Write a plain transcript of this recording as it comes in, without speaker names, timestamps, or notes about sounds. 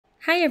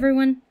Hi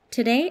everyone!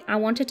 Today I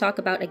want to talk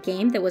about a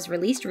game that was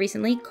released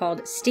recently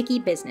called Sticky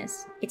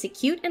Business. It's a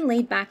cute and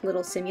laid-back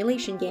little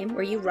simulation game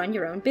where you run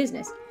your own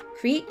business,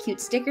 create cute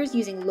stickers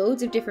using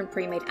loads of different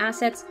pre-made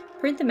assets,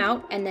 print them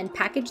out, and then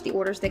package the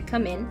orders that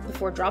come in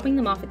before dropping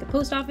them off at the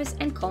post office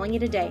and calling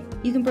it a day.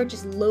 You can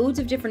purchase loads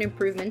of different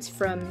improvements,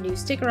 from new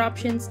sticker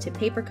options to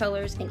paper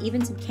colors and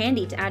even some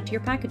candy to add to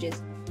your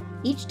packages.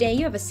 Each day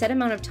you have a set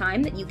amount of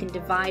time that you can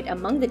divide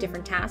among the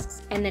different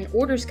tasks, and then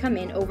orders come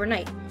in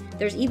overnight.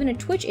 There's even a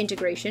Twitch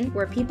integration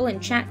where people in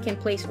chat can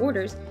place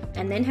orders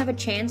and then have a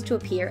chance to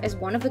appear as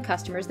one of the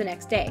customers the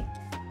next day.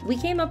 We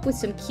came up with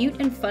some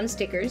cute and fun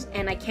stickers,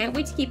 and I can't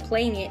wait to keep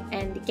playing it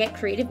and get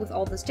creative with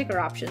all the sticker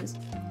options.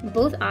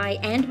 Both I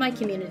and my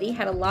community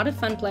had a lot of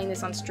fun playing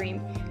this on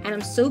stream, and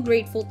I'm so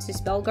grateful to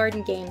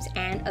Spellgarden Games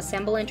and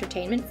Assemble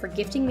Entertainment for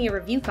gifting me a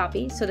review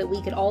copy so that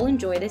we could all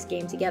enjoy this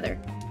game together.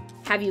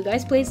 Have you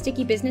guys played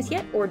Sticky Business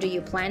yet, or do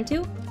you plan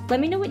to? Let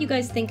me know what you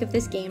guys think of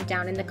this game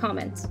down in the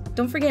comments.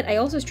 Don't forget, I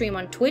also stream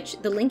on Twitch,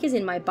 the link is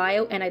in my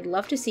bio, and I'd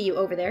love to see you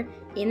over there.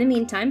 In the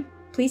meantime,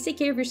 please take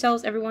care of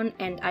yourselves everyone,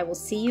 and I will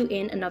see you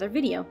in another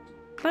video.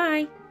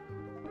 Bye!